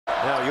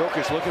Now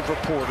Jokic looking for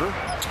Porter.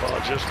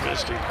 Oh, just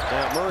missed him.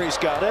 Now Murray's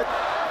got it.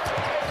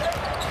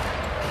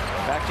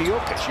 Back to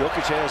Jokic.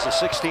 Jokic has a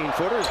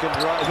 16-footer. He's going to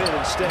drive in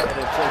instead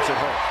and floats it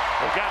home.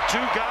 They've got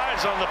two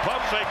guys on the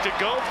pump fake to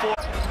go for.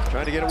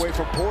 Trying to get away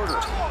from Porter.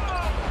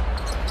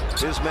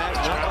 Bismack,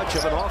 not much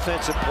of an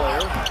offensive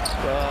player,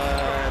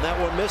 and that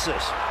one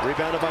misses.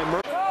 Rebounded by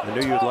Murray. I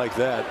knew you'd like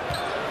that.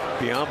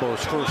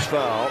 Biombo's first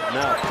foul.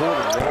 Now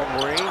Porter,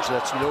 long range.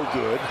 That's no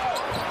good.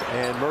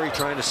 And Murray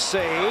trying to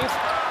save.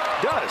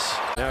 Does.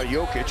 Now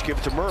Jokic, give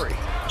it to Murray.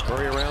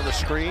 Murray around the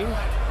screen.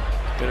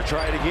 Gonna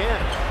try it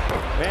again.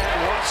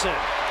 And Watson.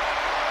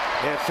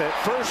 If at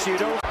first you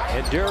don't.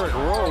 And Derrick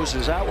Rose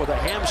is out with a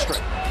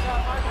hamstring.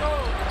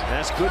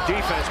 That's good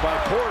defense by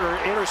Porter.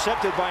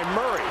 Intercepted by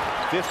Murray.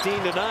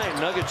 15-9.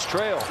 Nuggets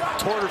trail.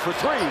 Porter for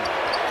three.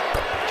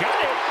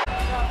 Got it.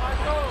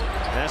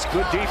 That's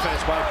good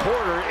defense by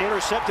Porter.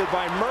 Intercepted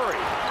by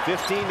Murray.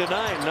 15-9.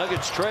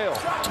 Nuggets trail.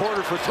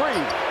 Porter for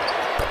three.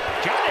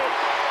 Got it.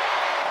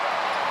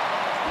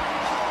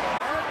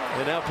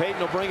 And now Payton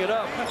will bring it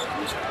up.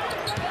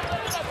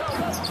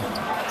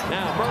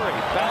 Now Murray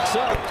backs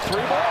up.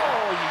 Three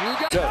ball. You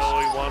got it. Oh,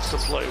 he wants to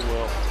play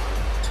well.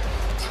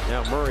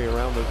 Now Murray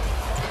around the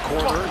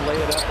corner, lay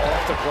it up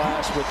off the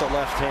glass with the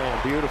left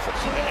hand. Beautiful.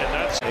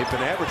 And they've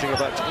been averaging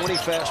about 20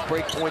 fast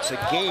break points a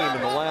game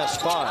in the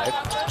last 5.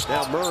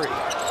 Now Murray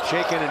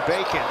shaking and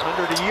baking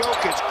under to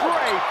Jokic.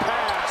 Great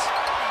pass.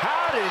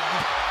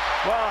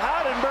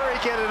 How did Murray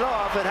get it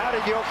off, and how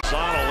did Jokic?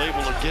 Zonal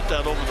able to get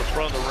that over the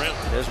front of the rim.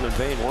 Desmond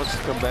Bane wants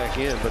to come back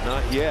in, but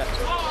not yet.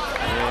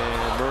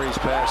 And Murray's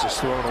pass is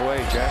thrown away.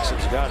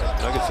 Jackson's got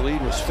it. Nuggets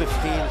lead was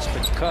 15. It's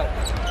been cut.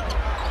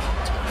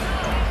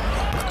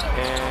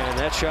 And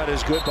that shot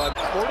is good by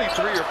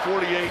 43 or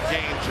 48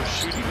 games of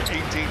shooting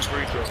 18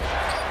 free throws.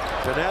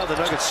 But now the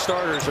Nuggets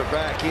starters are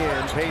back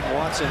in. Peyton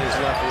Watson is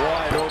left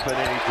wide open,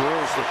 and he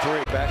drills the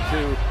three. Back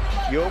to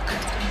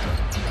Jokic.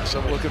 So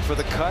looking for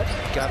the cut.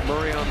 Got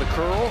Murray on the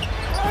curl.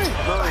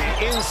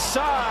 Murray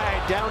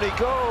inside. Down he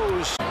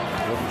goes.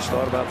 Nobody's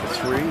thought about the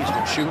three. He's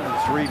been shooting the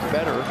three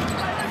better.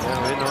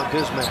 Now in on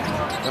Bismack.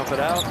 Dump it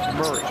out.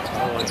 Murray.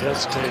 Oh, he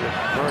hesitated.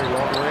 Murray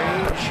long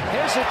range.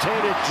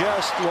 Hesitated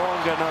just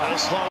long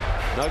enough.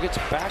 Nuggets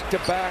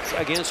back-to-back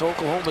against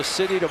Oklahoma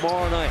City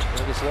tomorrow night.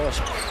 Nuggets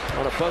lost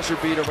on a buzzer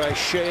beater by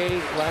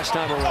Shea last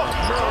time around.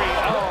 Murray,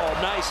 oh,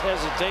 nice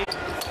hesitation.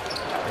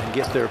 And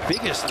get their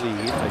biggest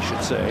lead, I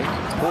should say.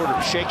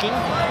 Porter shaking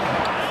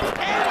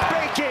and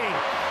baking.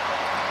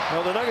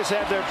 Well, the Nuggets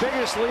have their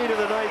biggest lead of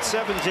the night,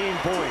 17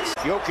 points.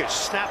 Jokic,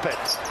 snap it.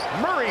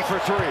 Murray for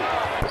three.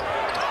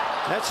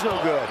 That's no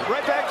good.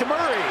 Right back to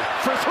Murray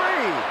for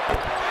three.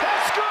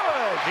 That's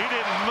good. He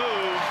didn't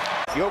move.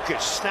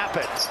 Jokic, snap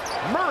it.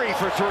 Murray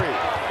for three.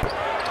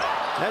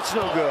 That's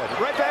no good.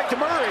 Right back to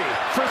Murray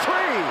for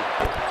three.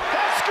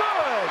 That's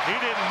good. He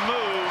didn't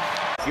move.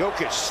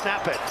 Jokic,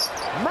 snap it.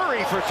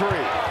 Murray for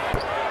three.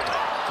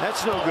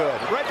 That's no good.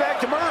 Right back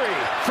to Murray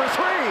for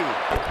three.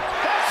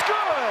 That's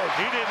good.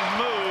 He didn't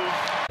move.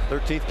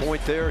 13th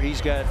point there.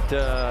 He's got,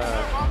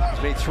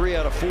 he's made 3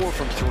 out of 4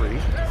 from 3.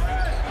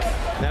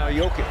 Now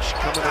Jokic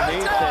coming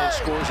underneath and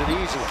scores it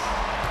easily.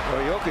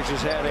 Well, Jokic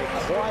has had a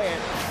quiet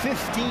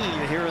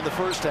 15 here in the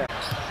first half.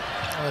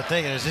 The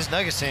thing is, this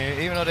Nuggets team,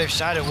 even though they've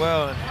shot it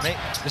well,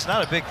 it's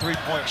not a big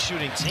three-point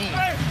shooting team.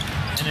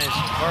 And as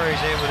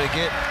Murray's able to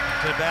get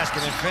to the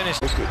basket and finish.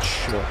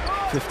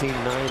 Jokic, 15,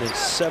 9, and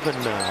 7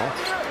 now.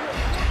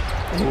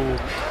 Ooh.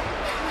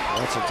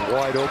 Watson's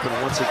wide open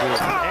once again.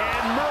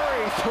 And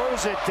Murray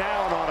throws it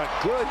down on a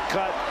good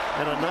cut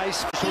and a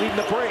nice leading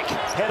the break.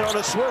 Head on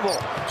a swivel.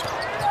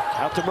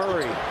 Out to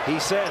Murray. He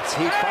sets.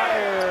 He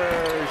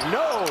fires.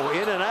 No,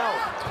 in and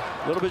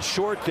out. A little bit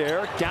short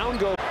there. Down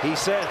goes. He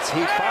sets.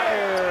 He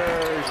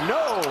fires.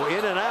 No,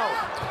 in and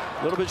out.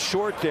 A little bit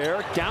short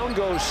there. Down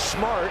goes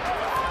Smart.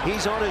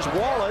 He's on his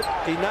wallet.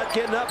 He's not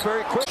getting up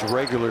very quick.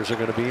 Regulars are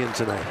going to be in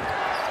tonight,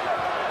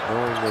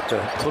 knowing that the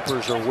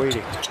Clippers are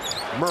waiting.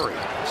 Murray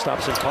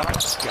stops and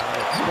pops. Got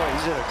it. Boy,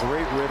 he's in a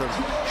great rhythm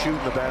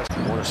shooting the basket.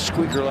 Won a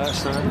squeaker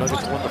last time.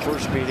 Nuggets won the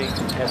first meeting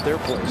at their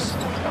place.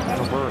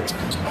 Now Murray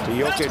to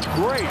Jokic.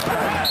 Great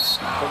pass.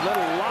 A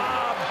little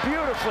lob.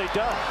 Beautifully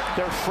done.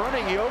 They're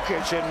fronting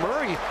Jokic, and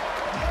Murray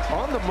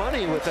on the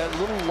money with that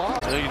little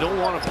lob. You don't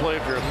want to play,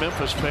 if you're a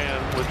Memphis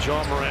fan, with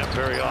Jamal Murray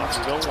very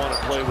often. You don't want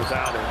to play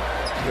without him.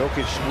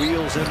 Jokic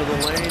wheels into the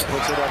lane,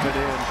 puts it up and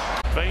in.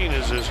 Bane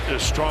is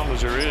as strong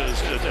as there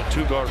is at that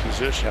two-guard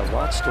position. Yeah,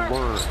 lots to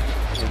learn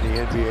in the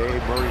NBA.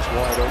 Murray's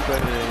wide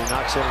open, and he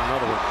knocks in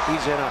another one.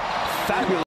 He's in a fabulous